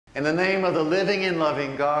In the name of the living and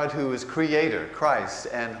loving God, who is Creator, Christ,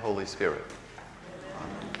 and Holy Spirit.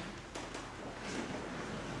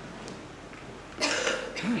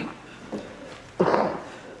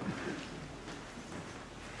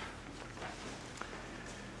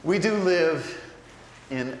 We do live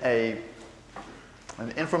in an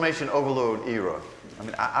information overload era. I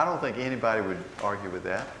mean, I don't think anybody would argue with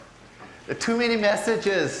that. There are too many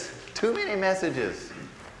messages,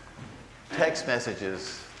 text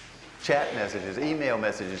messages, chat messages, email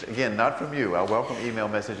messages. Again, not from you. I welcome email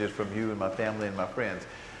messages from you and my family and my friends.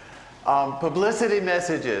 Publicity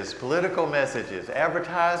messages, political messages,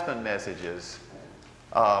 advertisement messages.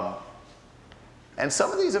 And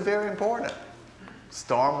some of these are very important.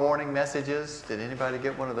 Storm warning messages. Did anybody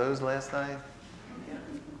get one of those last night?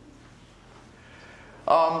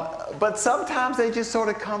 But sometimes they just sort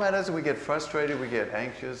of come at us and we get frustrated, we get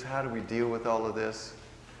anxious. How do we deal with all of this?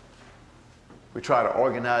 We try to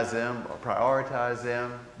organize them or prioritize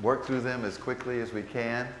them, work through them as quickly as we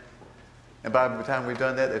can. And by the time we've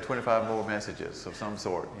done that, there are 25 more messages of some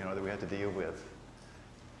sort, that we have to deal with.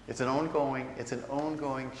 It's an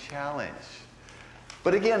ongoing challenge.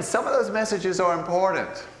 But again, some of those messages are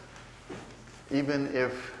important, even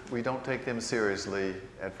if we don't take them seriously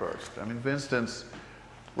at first. I mean, for instance,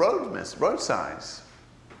 road signs.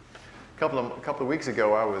 A couple of weeks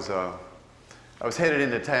ago, I was headed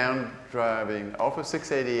into town, driving off of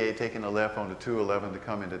 688, taking a left onto 211 to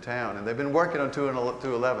come into town. And they've been working on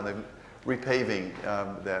 211. They've been repaving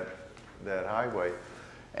that highway.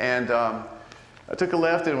 And I took a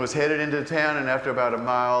left and was headed into town. And after about a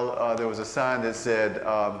mile, there was a sign that said,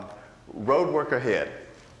 "Road work ahead."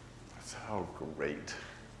 I said, "Oh, great!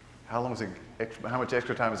 How much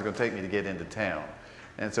extra time is it going to take me to get into town?"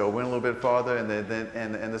 And so I went a little bit farther,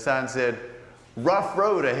 and the sign said, "Rough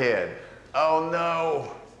road ahead." Oh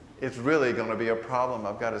no, it's really going to be a problem.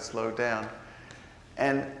 I've got to slow down.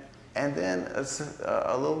 And then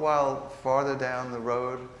a little while farther down the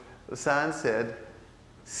road, the sign said,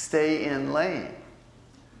 "Stay in lane."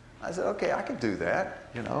 I said, okay, I can do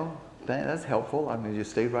that, that's helpful. I'm going to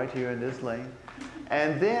just stay right here in this lane.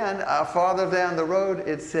 And then farther down the road,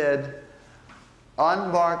 it said,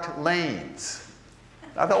 "Unmarked lanes."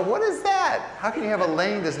 I thought, what is that? How can you have a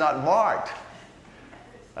lane that's not marked?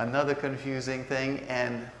 Another confusing thing,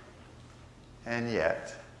 and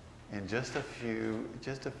yet, in just a few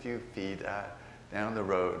feet down the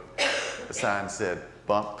road, the sign said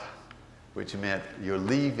 "bump," which meant you're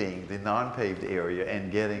leaving the non-paved area and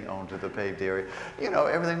getting onto the paved area.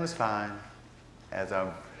 Everything was fine as I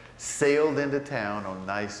sailed into town on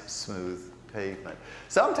nice, smooth pavement.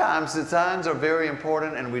 Sometimes the signs are very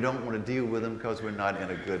important and we don't want to deal with them because we're not in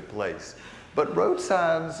a good place. But road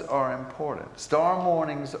signs are important. Storm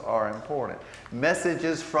warnings are important.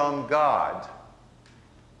 Messages from God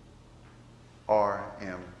are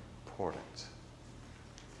important.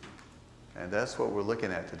 And that's what we're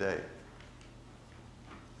looking at today.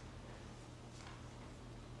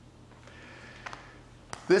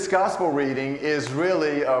 This gospel reading is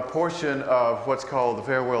really a portion of what's called the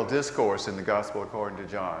farewell discourse in the gospel according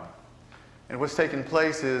to John. And what's taking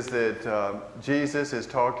place is that Jesus is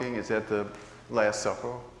talking, it's at the Last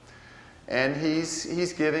Supper, and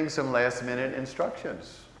he's giving some last minute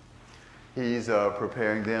instructions. He's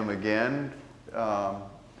preparing them again.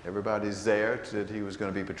 Everybody's there that he was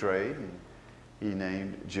going to be betrayed. And he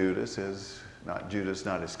named Judas as, not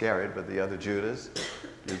Iscariot, but the other Judas.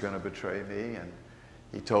 "You're going to betray me." And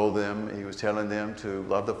he was telling them to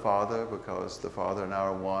love the Father because the Father and I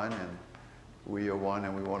are one, and we are one,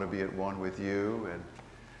 and we want to be at one with you. And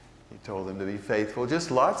he told them to be faithful.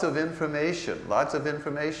 Just lots of information.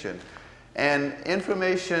 And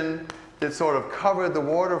information that sort of covered the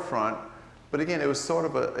waterfront, but again, it was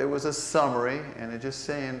a summary, and it's just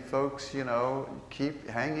saying, folks,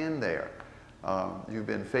 hang in there. You've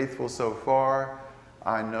been faithful so far.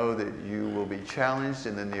 I know that you will be challenged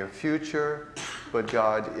in the near future, but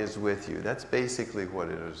God is with you. That's basically what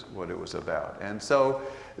it was about. And so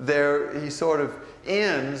there he sort of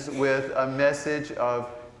ends with a message of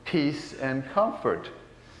peace and comfort.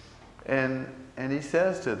 And he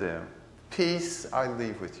says to them, "Peace I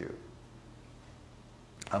leave with you.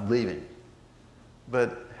 I'm leaving,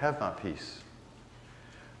 but have my peace.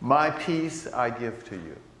 My peace I give to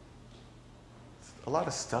you." A lot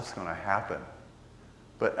of stuff's going to happen,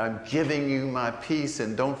 but I'm giving you my peace,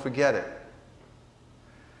 and don't forget it.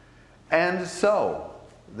 And so,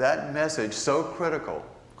 that message, so critical.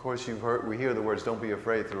 Of course, we hear the words, "Don't be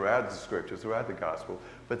afraid," throughout the scripture, throughout the gospel,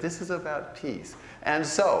 but this is about peace. And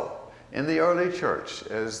so, in the early church,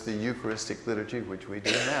 as the Eucharistic liturgy, which we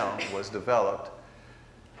do now, was developed,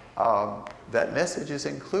 that message is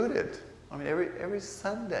included. I mean, every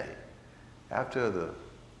Sunday after the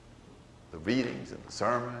readings and the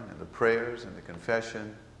sermon and the prayers and the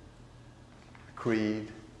confession, the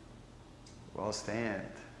creed, we'll all stand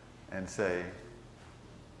and say,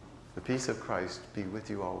 "The peace of Christ be with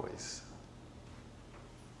you always."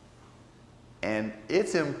 And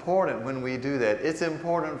it's important when we do that, it's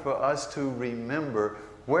important for us to remember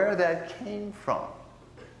where that came from.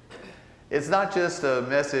 It's not just a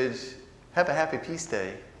message, "Have a happy peace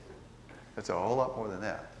day." It's a whole lot more than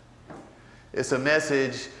that. It's a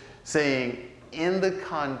message saying, in the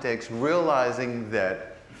context, realizing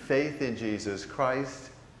that faith in Jesus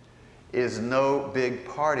Christ is no big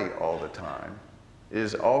party all the time. It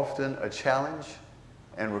is often a challenge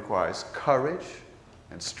and requires courage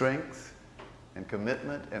and strength and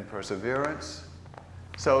commitment and perseverance.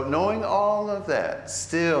 So knowing all of that,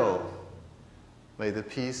 still, may the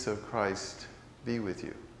peace of Christ be with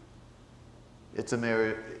you. It's a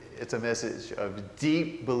message of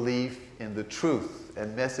deep belief in the truth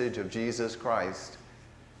and message of Jesus Christ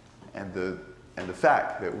and the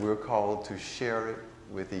fact that we're called to share it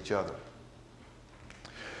with each other.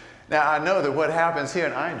 Now, I know that what happens here,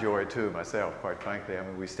 and I enjoy it too myself, quite frankly. I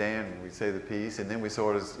mean, we stand and we say the peace, and then we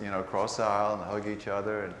sort of, cross the aisle and hug each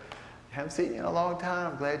other, and haven't seen you in a long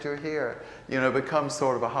time, I'm glad you're here. It becomes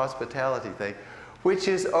sort of a hospitality thing, which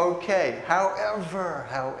is okay. However,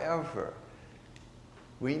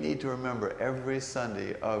 we need to remember every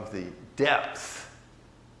Sunday of the depth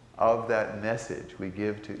of that message we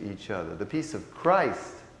give to each other. The peace of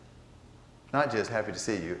Christ, not just happy to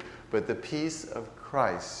see you, but the peace of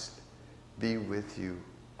Christ be with you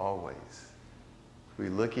always. We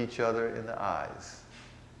look each other in the eyes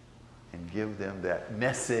and give them that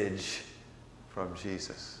message from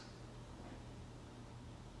Jesus.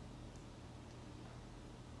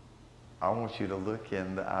 I want you to look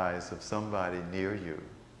in the eyes of somebody near you.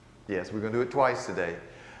 Yes, we're going to do it twice today.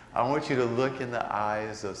 I want you to look in the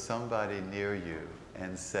eyes of somebody near you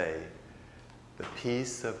and say, "The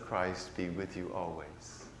peace of Christ be with you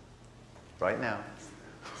always." Right now.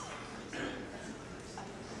 The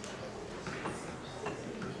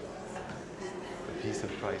peace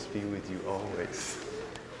of Christ be with you always.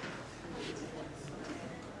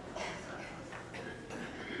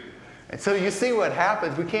 And so you see what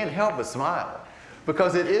happens. We can't help but smile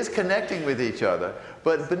because it is connecting with each other.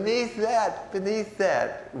 But beneath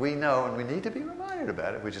that, we know, and we need to be reminded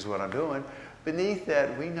about it, which is what I'm doing. Beneath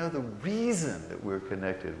that, we know the reason that we're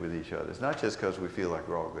connected with each other. It's not just because we feel like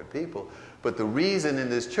we're all good people, but the reason in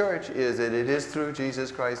this church is that it is through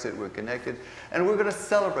Jesus Christ that we're connected. And we're going to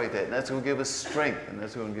celebrate that. And that's going to give us strength. And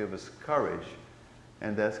that's going to give us courage.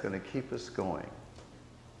 And that's going to keep us going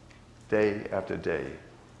day after day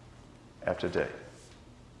after day.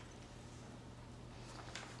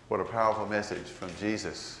 What a powerful message from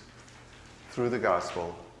Jesus through the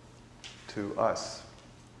gospel to us.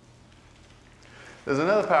 There's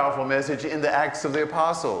another powerful message in the Acts of the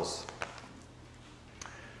Apostles.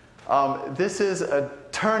 This is a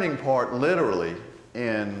turning point, literally,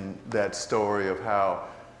 in that story of how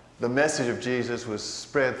the message of Jesus was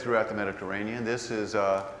spread throughout the Mediterranean. This is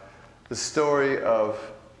the story of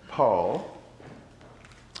Paul,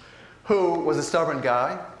 who was a stubborn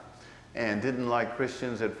guy and didn't like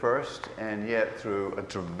Christians at first, and yet through a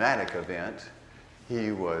dramatic event,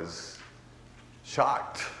 he was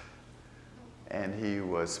shocked and he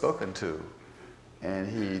was spoken to, and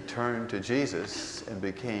he turned to Jesus and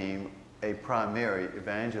became a primary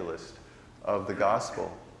evangelist of the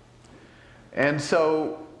gospel. And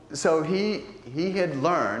so he had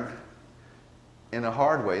learned in a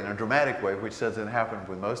hard way, in a dramatic way, which doesn't happen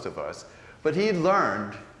with most of us, but he had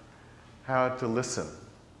learned how to listen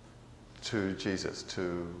to Jesus,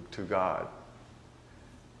 to God.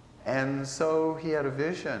 And so he had a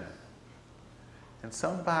vision. And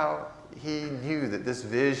somehow he knew that this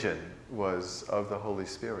vision was of the Holy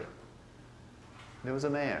Spirit. There was a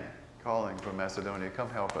man calling from Macedonia, "Come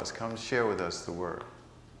help us, come share with us the word."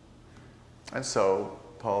 And so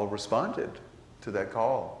Paul responded to that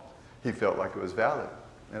call. He felt like it was valid,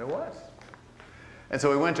 and it was. And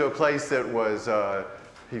so he went to a place that was,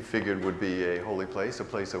 he figured would be a holy place, a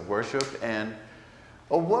place of worship, and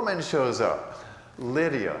a woman shows up,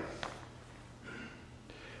 Lydia.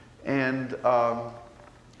 And so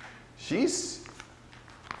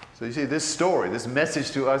you see, this story, this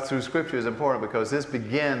message to us through Scripture is important because this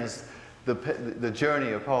begins the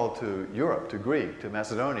journey of Paul to Europe, to Greece, to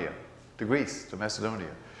Macedonia, to Greece, to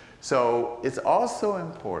Macedonia. So it's also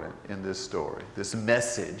important in this story, this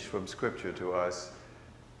message from Scripture to us,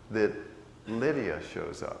 that Lydia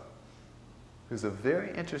shows up, who's a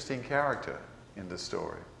very interesting character in the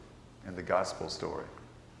story. in the gospel story.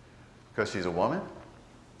 Because she's a woman.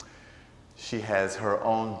 She has her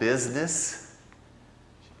own business.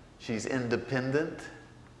 She's independent,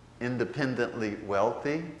 independently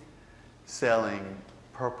wealthy, selling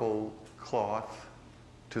purple cloth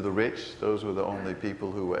to the rich. Those were the only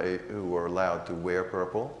people who were allowed to wear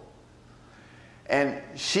purple. And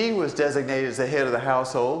she was designated as the head of the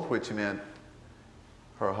household, which meant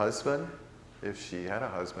her husband, if she had a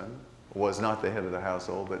husband, was not the head of the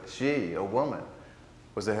household, but she, a woman,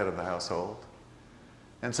 was the head of the household.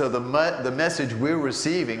 And so the message we're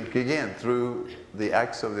receiving, again, through the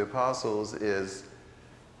Acts of the Apostles is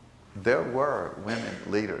there were women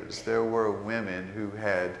leaders. There were women who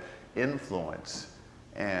had influence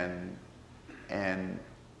and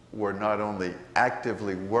were not only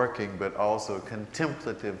actively working, but also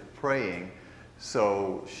contemplative praying,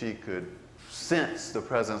 so she could sense the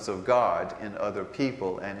presence of God in other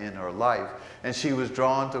people and in her life. And she was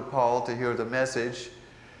drawn to Paul to hear the message,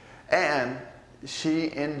 and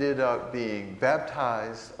she ended up being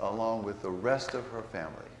baptized along with the rest of her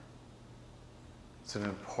family. It's an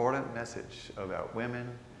important message about women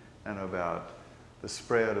and about the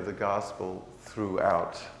spread of the gospel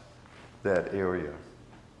throughout that area.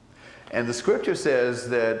 And the scripture says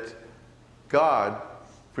that God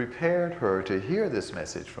prepared her to hear this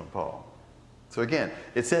message from Paul. So again,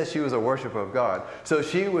 it says she was a worshiper of God. So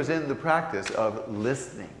she was in the practice of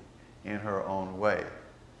listening in her own way.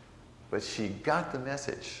 But she got the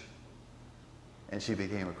message, and she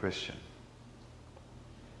became a Christian.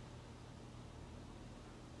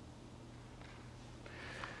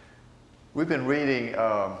 We've been reading,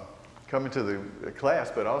 coming to the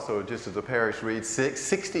class, but also just as the parish reads,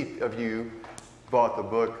 60 of you bought the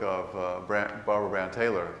book of Barbara Brown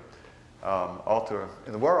Taylor, Altar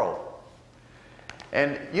in the World.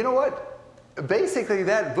 And you know what? Basically,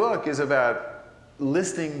 that book is about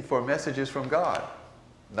listening for messages from God.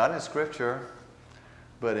 Not in Scripture,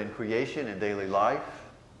 but in creation, in daily life.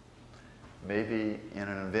 Maybe in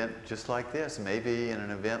an event just like this. Maybe in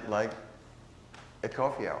an event like a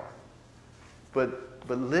coffee hour. But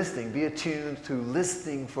listening, be attuned to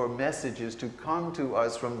listening for messages to come to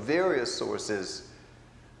us from various sources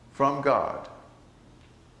from God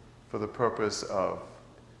for the purpose of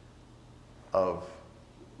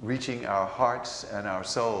reaching our hearts and our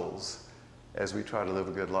souls as we try to live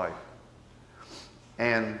a good life.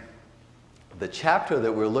 And the chapter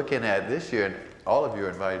that we're looking at this year, and all of you are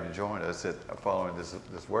invited to join us following this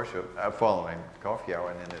worship, following coffee hour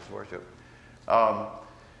and then this worship.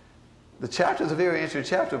 The chapter is a very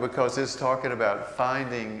interesting chapter because it's talking about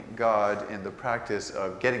finding God in the practice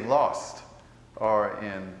of getting lost, or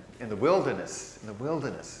in the wilderness.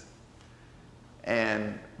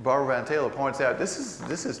 And Barbara Brown Taylor points out this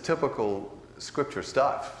is typical Scripture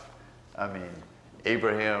stuff. I mean,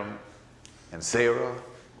 Abraham and Sarah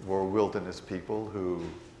were wilderness people who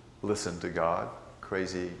listened to God.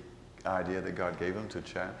 Crazy idea that God gave them to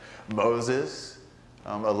chant. Moses,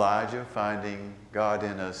 Elijah, finding God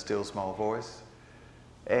in a still small voice.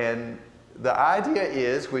 And the idea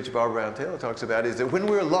is, which Barbara Brown Taylor talks about, is that when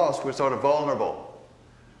we're lost, we're sort of vulnerable.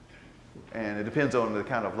 And it depends on the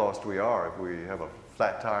kind of lost we are. If we have a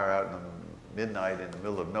flat tire out in the midnight in the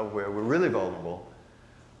middle of nowhere, we're really vulnerable.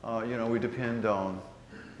 We depend on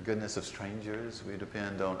the goodness of strangers. We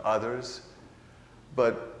depend on others.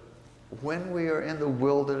 But when we are in the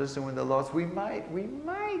wilderness and when the lost, we might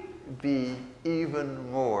be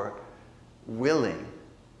even more willing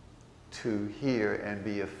to hear and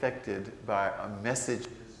be affected by a message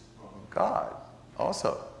from God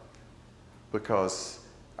also. Because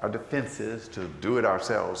our defenses to do it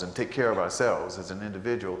ourselves and take care of ourselves as an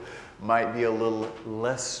individual might be a little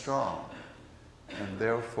less strong. And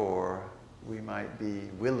therefore, we might be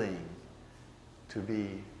willing to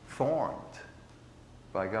be formed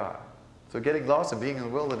by God. So getting lost and being in the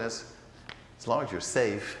wilderness, as long as you're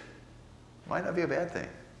safe, might not be a bad thing.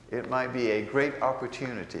 It might be a great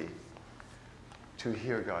opportunity to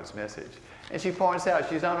hear God's message. And she points out,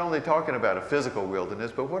 she's not only talking about a physical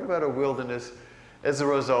wilderness, but what about a wilderness as a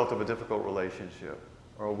result of a difficult relationship,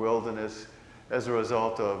 or a wilderness as a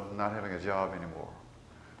result of not having a job anymore,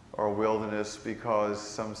 or a wilderness because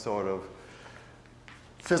some sort of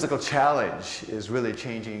physical challenge is really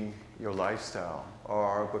changing your lifestyle,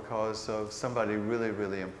 or because of somebody really,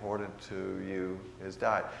 really important to you has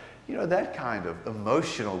died. That kind of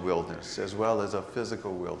emotional wilderness as well as a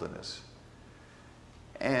physical wilderness.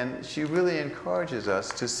 And she really encourages us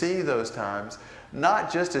to see those times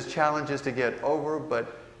not just as challenges to get over,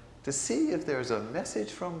 but to see if there's a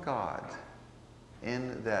message from God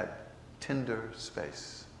in that tender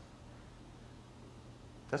space.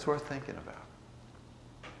 That's worth thinking about.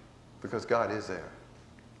 because God is there.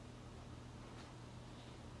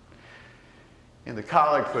 In the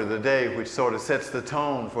collect for the day, which sort of sets the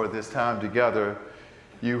tone for this time together,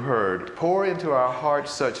 you heard, pour into our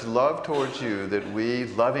hearts such love towards you that we,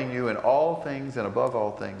 loving you in all things and above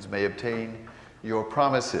all things, may obtain your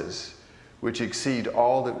promises, which exceed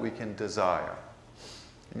all that we can desire.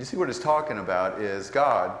 And you see what it's talking about is,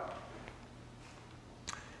 God,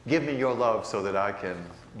 give me your love so that I can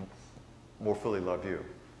more fully love you.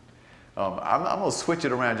 I'm going to switch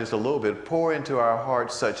it around just a little bit. Pour into our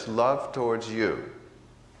hearts such love towards you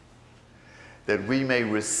that we may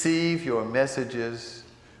receive your messages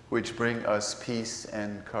which bring us peace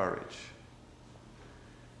and courage.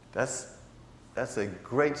 That's a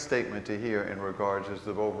great statement to hear in regards to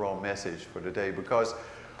the overall message for today, because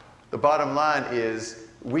the bottom line is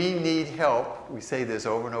we need help. We say this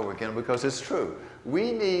over and over again because it's true.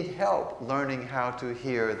 We need help learning how to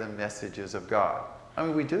hear the messages of God. I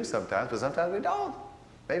mean, we do sometimes, but sometimes we don't.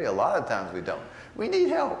 Maybe a lot of times we don't. We need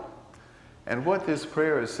help. And what this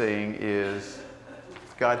prayer is saying is,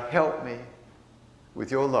 God, help me with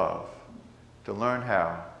your love to learn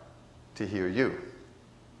how to hear you.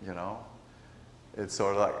 You know? It's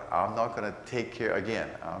sort of like, I'm not going to take care, again,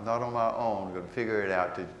 I'm not on my own going to figure it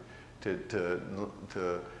out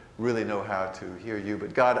to really know how to hear you.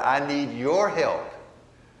 But God, I need your help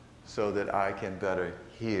so that I can better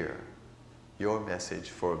hear your message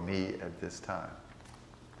for me at this time.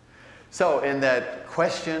 So in that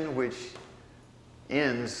question which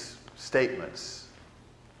ends statements,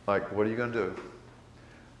 like, what are you going to do?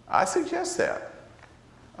 I suggest that.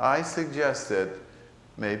 I suggest that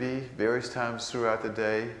maybe various times throughout the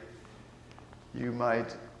day, you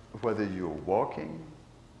might, whether you're walking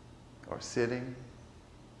or sitting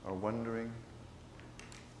or wondering,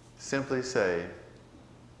 simply say,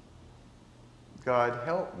 God,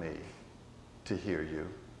 help me to hear you.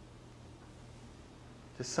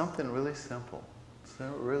 Just something really simple,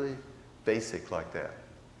 really basic like that.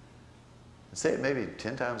 And say it maybe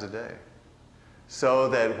 10 times a day. So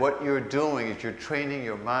that what you're doing is you're training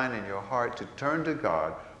your mind and your heart to turn to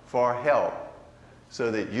God for help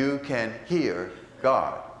so that you can hear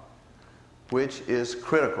God, which is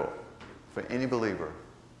critical for any believer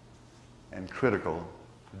and critical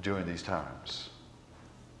during these times.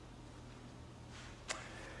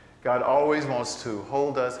 God always wants to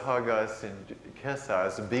hold us, hug us, and kiss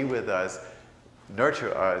us, be with us,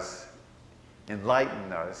 nurture us,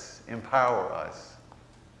 enlighten us, empower us.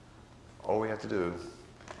 All we have to do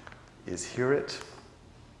is hear it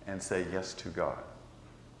and say yes to God.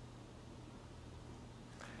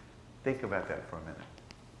 Think about that for a minute.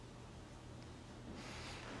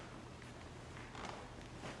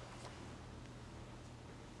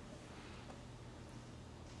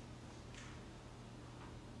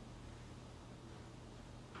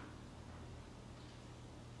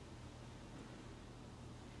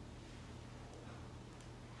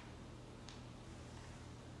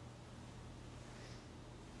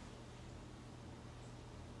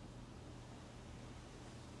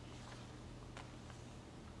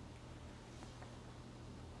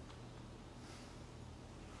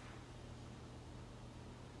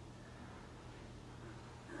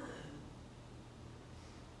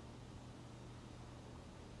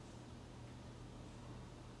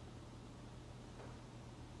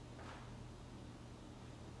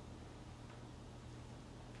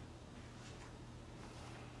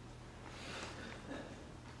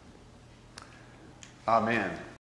 Amen.